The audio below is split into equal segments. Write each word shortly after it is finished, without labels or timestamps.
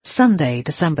Sunday,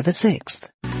 December the 6th.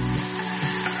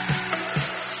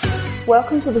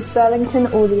 Welcome to this Burlington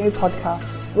audio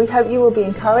podcast. We hope you will be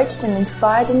encouraged and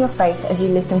inspired in your faith as you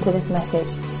listen to this message.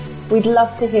 We'd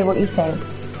love to hear what you think.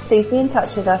 Please be in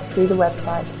touch with us through the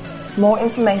website. More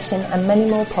information and many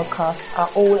more podcasts are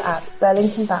all at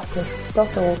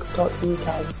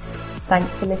burlingtonbaptist.org.uk.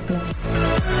 Thanks for listening.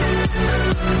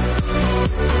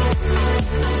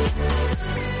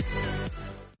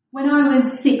 When I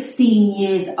was 16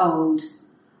 years old,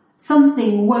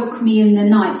 something woke me in the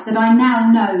night that I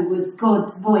now know was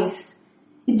God's voice.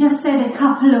 It just said a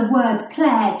couple of words,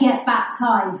 "Claire, get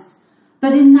baptized."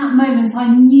 But in that moment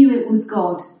I knew it was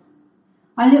God.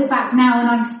 I look back now and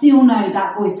I still know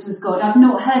that voice was God. I've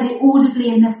not heard it audibly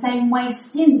in the same way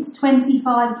since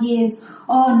 25 years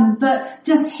on, but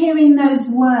just hearing those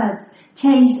words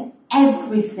changed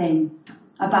everything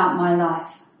about my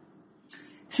life.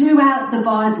 Throughout the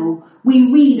Bible, we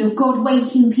read of God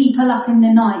waking people up in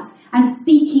the night and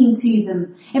speaking to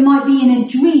them. It might be in a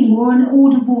dream or an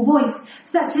audible voice,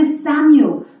 such as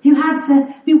Samuel, who had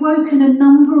to be woken a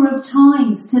number of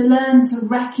times to learn to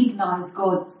recognize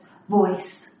God's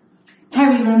voice.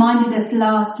 Kerry reminded us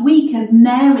last week of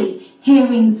Mary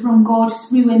hearing from God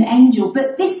through an angel,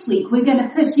 but this week we're going to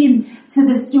push in to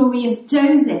the story of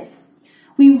Joseph.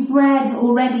 We've read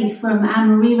already from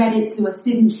Anne-Marie, read it to us,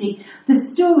 didn't she? The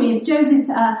story of Joseph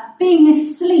being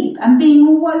asleep and being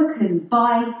awoken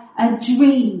by a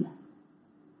dream.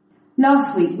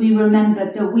 Last week we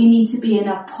remembered that we need to be in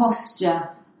a posture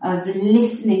of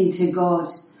listening to God.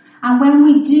 And when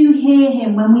we do hear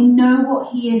him, when we know what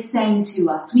he is saying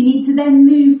to us, we need to then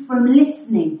move from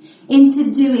listening into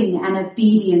doing and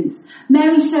obedience.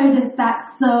 Mary showed us that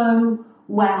so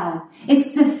well.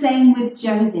 It's the same with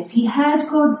Joseph. He heard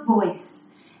God's voice.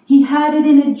 He heard it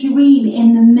in a dream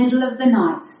in the middle of the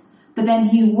night, but then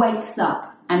he wakes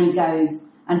up and he goes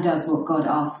and does what God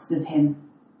asks of him.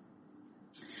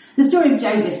 The story of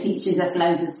Joseph teaches us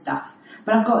loads of stuff,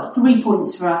 but I've got 3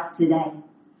 points for us today.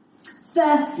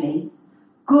 Firstly,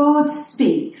 God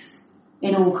speaks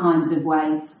in all kinds of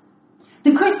ways.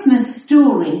 The Christmas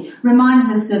story reminds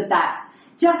us of that.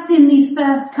 Just in these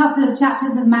first couple of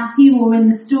chapters of Matthew or in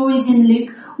the stories in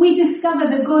Luke, we discover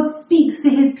that God speaks to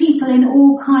his people in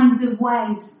all kinds of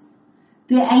ways.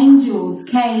 The angels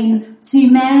came to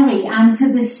Mary and to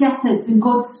the shepherds and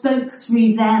God spoke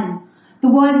through them. The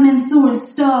wise men saw a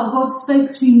star. God spoke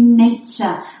through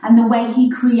nature and the way he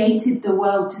created the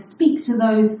world to speak to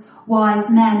those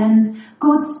wise men. And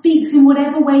God speaks in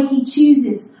whatever way he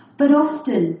chooses, but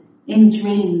often in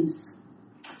dreams.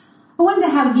 I wonder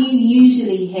how you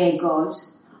usually hear God.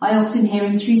 I often hear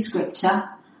him through scripture,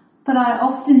 but I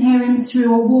often hear him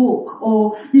through a walk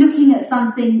or looking at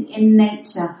something in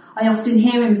nature. I often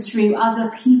hear him through other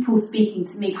people speaking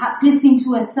to me, perhaps listening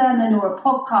to a sermon or a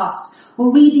podcast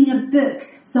or reading a book,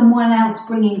 someone else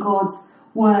bringing God's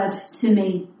word to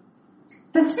me.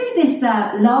 But through this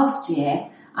last year,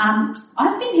 I've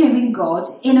been hearing God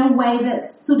in a way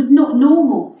that's sort of not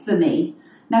normal for me.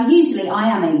 Now, usually I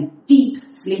am a deep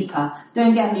sleeper.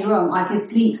 Don't get me wrong, I could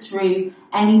sleep through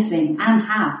anything and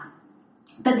have.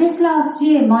 But this last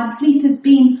year, my sleep has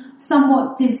been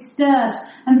somewhat disturbed.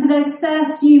 And for those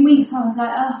first few weeks, I was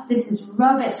like, oh, this is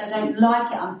rubbish. I don't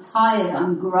like it. I'm tired.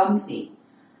 I'm grumpy.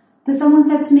 But someone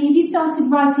said to me, have you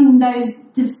started writing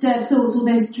those disturbed thoughts or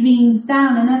those dreams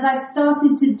down? And as I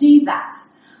started to do that,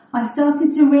 I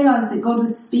started to realize that God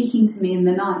was speaking to me in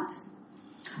the night.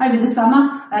 Over the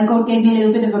summer, God gave me a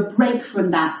little bit of a break from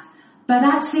that. But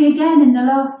actually, again, in the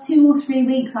last 2 or 3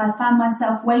 weeks, I found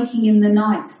myself waking in the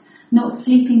night, not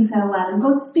sleeping so well, and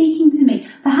God speaking to me,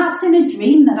 perhaps in a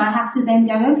dream that I have to then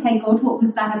go, okay, God, what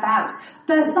was that about?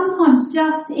 But sometimes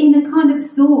just in a kind of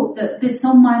thought that's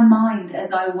on my mind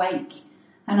as I wake.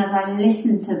 And as I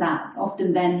listen to that,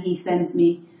 often then he sends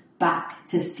me back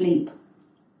to sleep.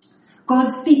 God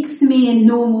speaks to me in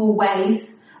normal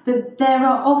ways, but there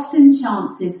are often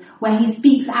chances where he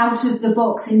speaks out of the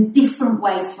box in different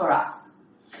ways for us.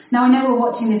 Now I know we're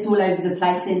watching this all over the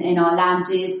place in our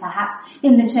lounges, perhaps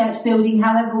in the church building,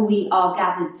 however we are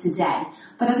gathered today.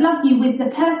 But I'd love you with the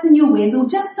person you're with or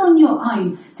just on your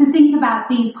own to think about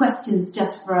these questions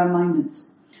just for a moment.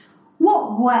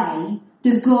 What way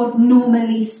does God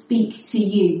normally speak to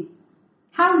you?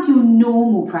 How's your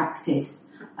normal practice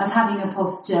of having a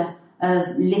posture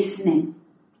of listening?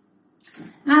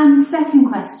 And second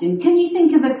question, can you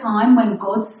think of a time when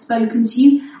God's spoken to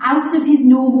you out of his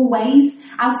normal ways,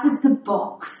 out of the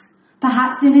box,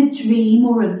 perhaps in a dream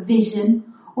or a vision,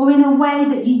 or in a way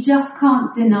that you just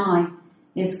can't deny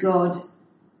is God?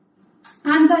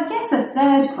 And I guess a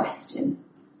third question,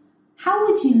 how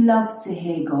would you love to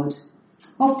hear God?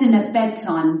 Often at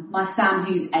bedtime, my Sam,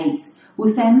 who's 8, will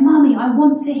say, "Mummy, I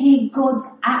want to hear God's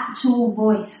actual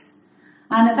voice."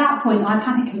 And at that point, I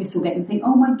panic a little bit and think,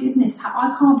 oh my goodness,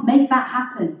 I can't make that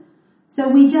happen. So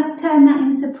we just turn that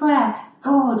into prayer.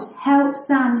 God, help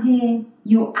Sam hear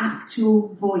your actual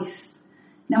voice.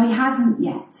 Now, he hasn't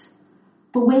yet,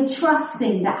 but we're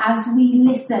trusting that as we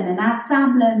listen and as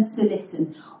Sam learns to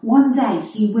listen, one day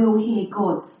he will hear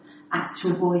God's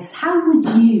actual voice. How would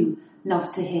you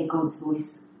love to hear God's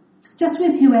voice? Just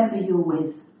with whoever you're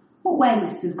with. What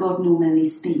ways does God normally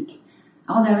speak?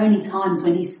 Are there any times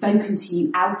when he's spoken to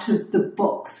you out of the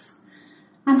box?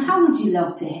 And how would you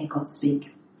love to hear God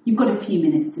speak? You've got a few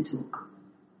minutes to talk.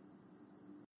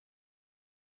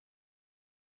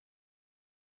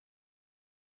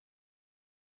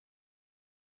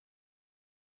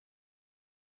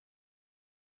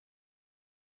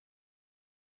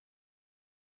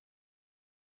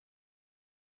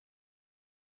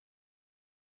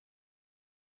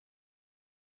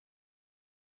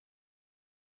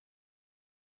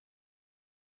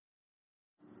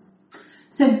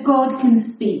 So God can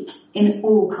speak in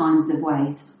all kinds of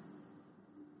ways.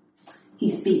 He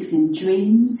speaks in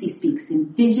dreams, he speaks in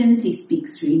visions, he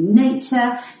speaks through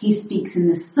nature, he speaks in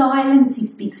the silence, he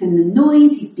speaks in the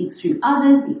noise, he speaks through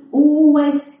others, he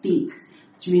always speaks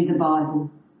through the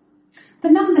Bible.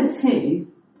 But number 2,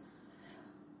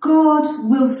 God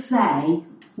will say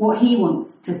what he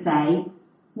wants to say,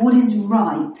 what is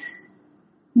right,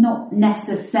 not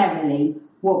necessarily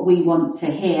what we want to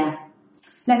hear.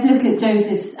 Let's look at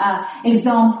Joseph's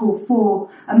example for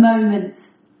a moment.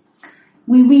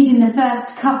 We read in the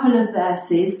first couple of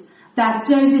verses that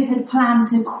Joseph had planned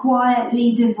to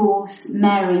quietly divorce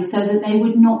Mary so that they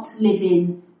would not live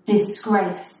in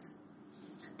disgrace.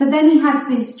 But then he has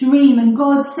this dream and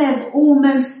God says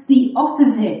almost the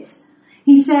opposite.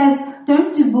 He says,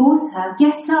 don't divorce her,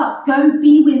 get up, go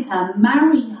be with her,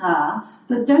 marry her,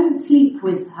 but don't sleep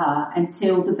with her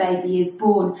until the baby is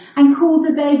born. And call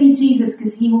the baby Jesus,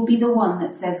 because he will be the one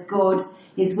that says God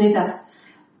is with us.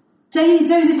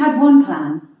 Joseph had one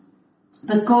plan,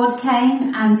 but God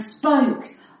came and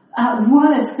spoke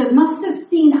words that must have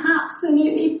seemed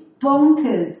absolutely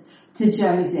bonkers to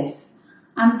Joseph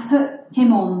and put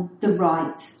him on the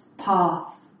right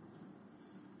path.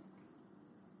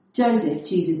 Joseph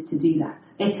chooses to do that.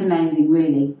 It's amazing,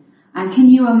 really. And can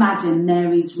you imagine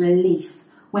Mary's relief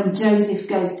when Joseph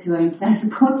goes to her and says,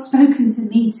 God's spoken to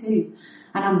me too,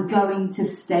 and I'm going to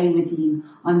stay with you.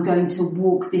 I'm going to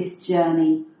walk this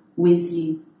journey with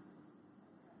you.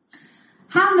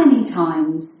 How many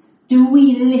times do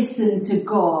we listen to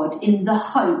God in the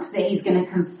hope that he's going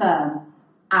to confirm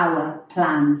our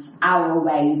plans, our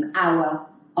ways, our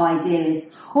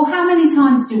ideas? Or how many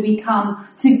times do we come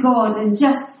to God and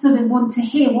just sort of want to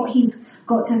hear what he's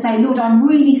got to say? Lord, I'm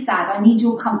really sad. I need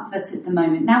your comfort at the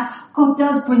moment. Now, God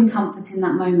does bring comfort in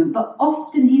that moment, but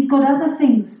often he's got other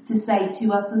things to say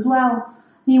to us as well.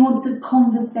 He wants a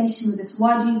conversation with us.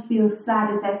 Why do you feel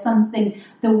sad? Is there something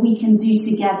that we can do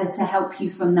together to help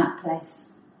you from that place?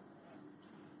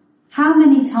 How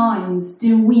many times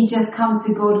do we just come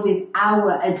to God with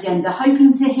our agenda,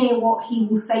 hoping to hear what he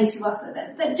will say to us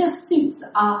that just suits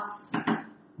us?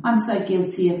 I'm so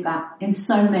guilty of that in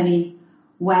so many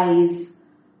ways.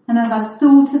 And as I've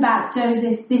thought about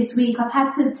Joseph this week, I've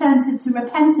had to turn to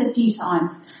repent a few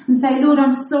times and say, Lord,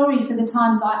 I'm sorry for the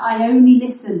times I only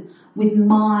listen with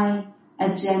my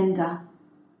agenda.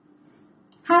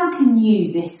 How can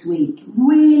you this week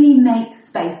really make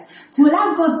space to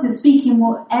allow God to speak in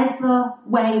whatever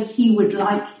way he would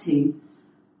like to,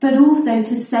 but also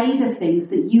to say the things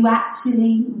that you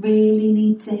actually really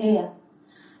need to hear?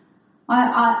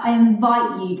 I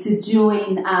invite you to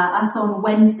join us on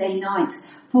Wednesday nights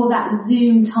for that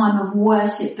Zoom time of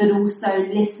worship, but also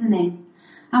listening.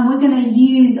 And we're going to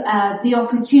use the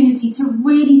opportunity to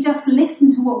really just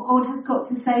listen to what God has got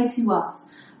to say to us.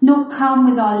 Not come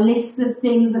with our lists of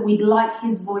things that we'd like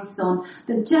his voice on,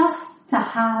 but just to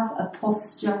have a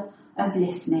posture of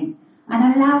listening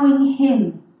and allowing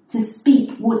him to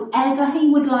speak whatever he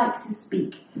would like to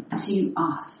speak to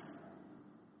us.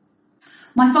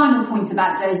 My final point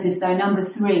about Joseph, though, number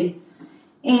 3,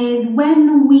 is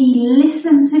when we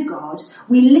listen to God,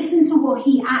 we listen to what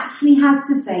he actually has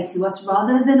to say to us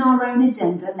rather than our own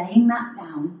agenda, laying that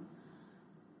down.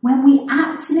 When we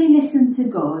actually listen to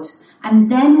God and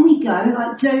then we go,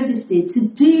 like Joseph did, to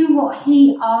do what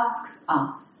he asks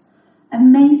us,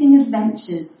 amazing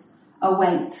adventures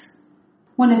await.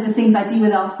 One of the things I do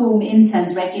with our form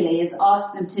interns regularly is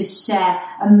ask them to share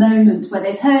a moment where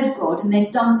they've heard God and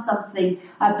they've done something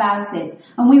about it.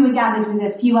 And we were gathered with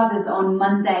a few others on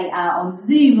Monday on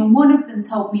Zoom, and one of them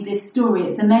told me this story.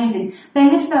 It's amazing. They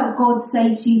had felt God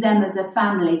say to them as a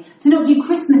family to not do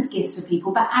Christmas gifts for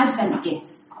people, but Advent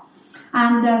gifts.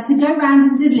 And to go around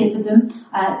and deliver them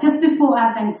just before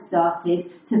Advent started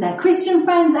to their Christian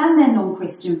friends and their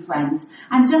non-Christian friends,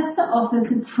 and just to offer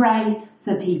to pray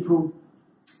for people.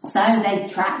 So they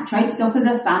traipsed off as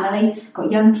a family,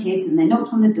 got young kids, and they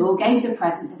knocked on the door, gave the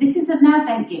presents. This is an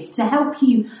Advent gift to help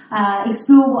you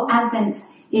explore what Advent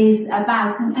is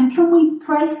about, and can we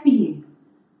pray for you?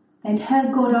 They'd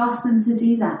heard God ask them to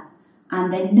do that,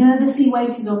 and they nervously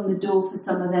waited on the door for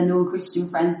some of their non-Christian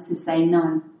friends to say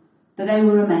no. But they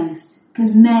were amazed,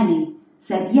 because many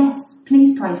said, yes,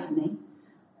 please pray for me.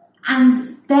 And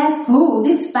therefore,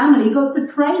 this family got to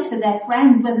pray for their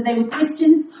friends, whether they were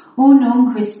Christians or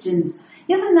non-Christians.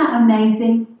 Isn't that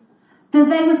amazing? That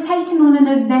they were taken on an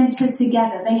adventure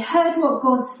together. They heard what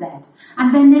God said,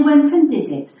 and then they went and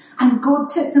did it. And God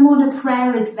took them on a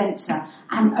prayer adventure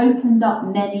and opened up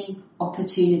many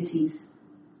opportunities.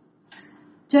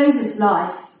 Joseph's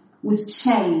life was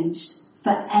changed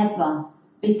forever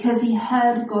because he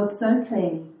heard God so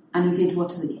clearly and he did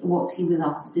what he was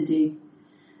asked to do.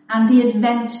 And the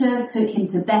adventure took him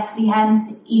to Bethlehem,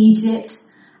 to Egypt,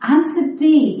 and to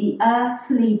be the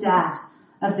earthly dad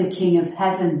of the King of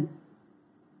Heaven.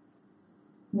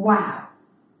 Wow.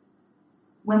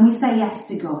 When we say yes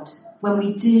to God, when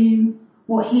we do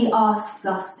what he asks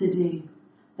us to do,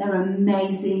 there are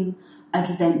amazing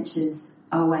adventures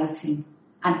awaiting.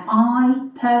 And I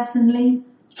personally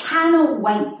cannot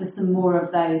wait for some more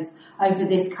of those over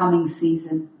this coming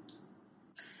season.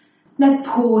 Let's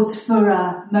pause for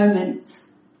a moment.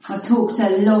 I've talked a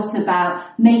lot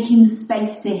about making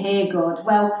space to hear God.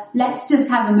 Well, let's just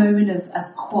have a moment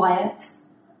of quiet.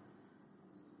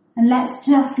 And let's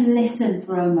just listen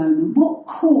for a moment. What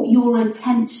caught your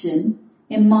attention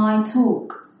in my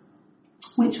talk?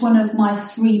 Which one of my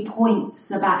 3 points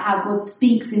about how God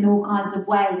speaks in all kinds of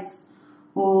ways?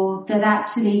 Or that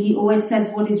actually he always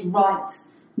says what is right,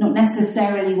 not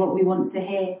necessarily what we want to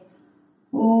hear?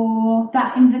 Or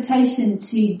that invitation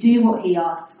to do what he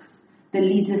asks that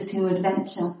leads us to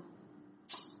adventure?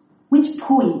 Which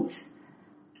point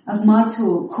of my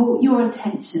talk caught your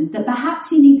attention that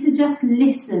perhaps you need to just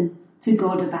listen to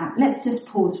God about? Let's just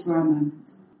pause for a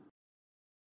moment.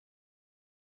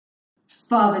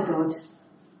 Father God,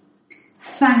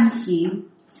 thank you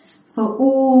for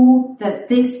all that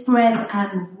this bread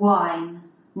and wine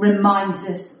reminds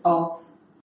us of.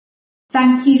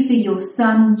 Thank you for your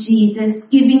Son, Jesus,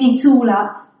 giving it all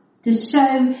up to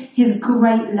show his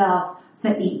great love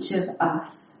for each of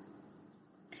us.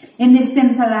 In this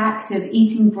simple act of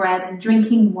eating bread and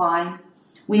drinking wine,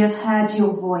 we have heard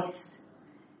your voice.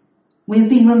 We have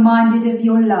been reminded of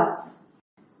your love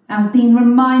and been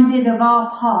reminded of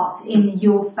our part in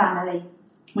your family.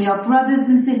 We are brothers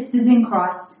and sisters in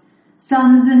Christ,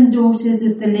 sons and daughters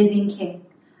of the living King.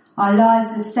 Our lives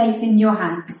are safe in your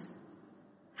hands.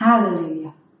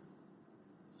 Hallelujah.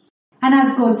 And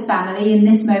as God's family in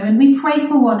this moment, we pray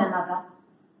for one another.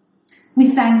 We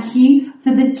thank you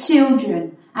for the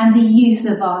children and the youth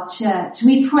of our church.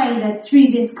 We pray that through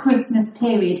this Christmas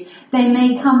period, they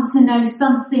may come to know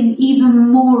something even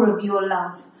more of your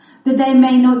love, that they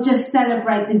may not just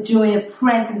celebrate the joy of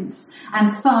presents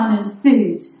and fun and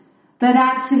food, but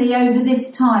actually over this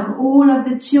time, all of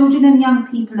the children and young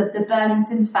people of the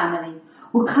Burlington family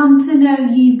will come to know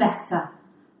you better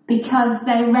because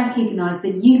they recognise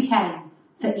that you came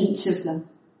for each of them.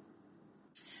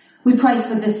 We pray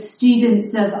for the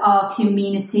students of our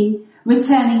community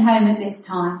returning home at this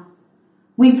time.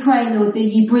 We pray, Lord, that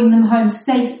you bring them home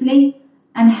safely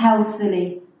and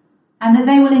healthily, and that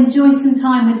they will enjoy some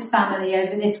time with family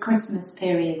over this Christmas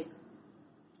period.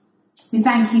 We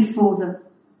thank you for them,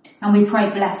 and we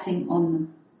pray blessing on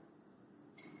them.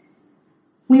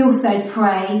 We also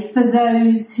pray for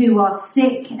those who are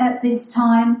sick at this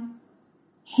time.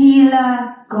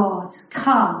 Healer God,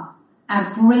 come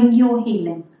and bring your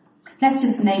healing. Let's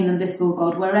just name them before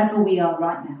God wherever we are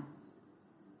right now.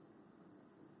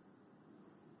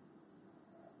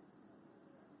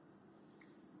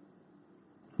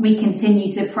 We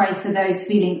continue to pray for those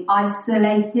feeling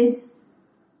isolated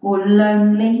or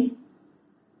lonely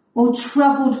or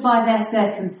troubled by their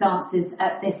circumstances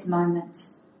at this moment.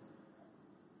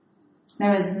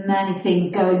 There are many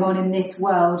things going on in this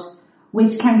world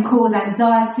which can cause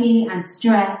anxiety and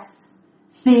stress,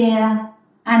 fear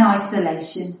and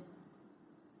isolation.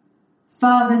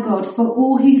 Father God, for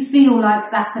all who feel like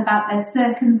that about their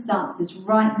circumstances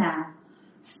right now,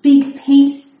 speak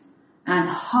peace and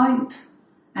hope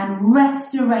and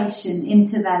restoration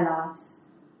into their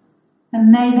lives.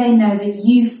 And may they know that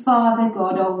you, Father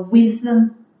God, are with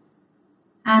them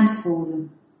and for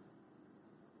them.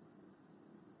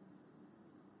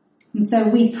 And so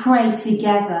we pray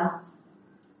together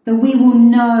that we will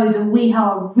know that we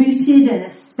are rooted and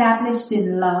established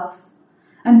in love,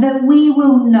 and that we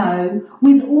will know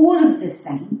with all of the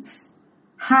saints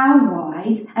how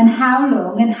wide and how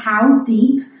long and how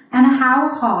deep and how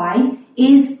high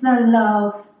is the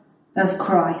love of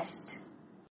Christ.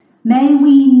 May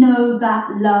we know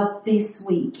that love this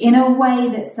week in a way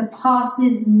that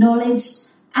surpasses knowledge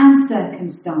and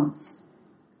circumstance.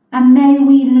 And may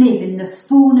we live in the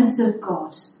fullness of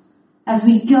God as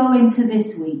we go into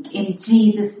this week in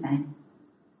Jesus' name.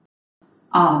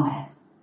 Amen.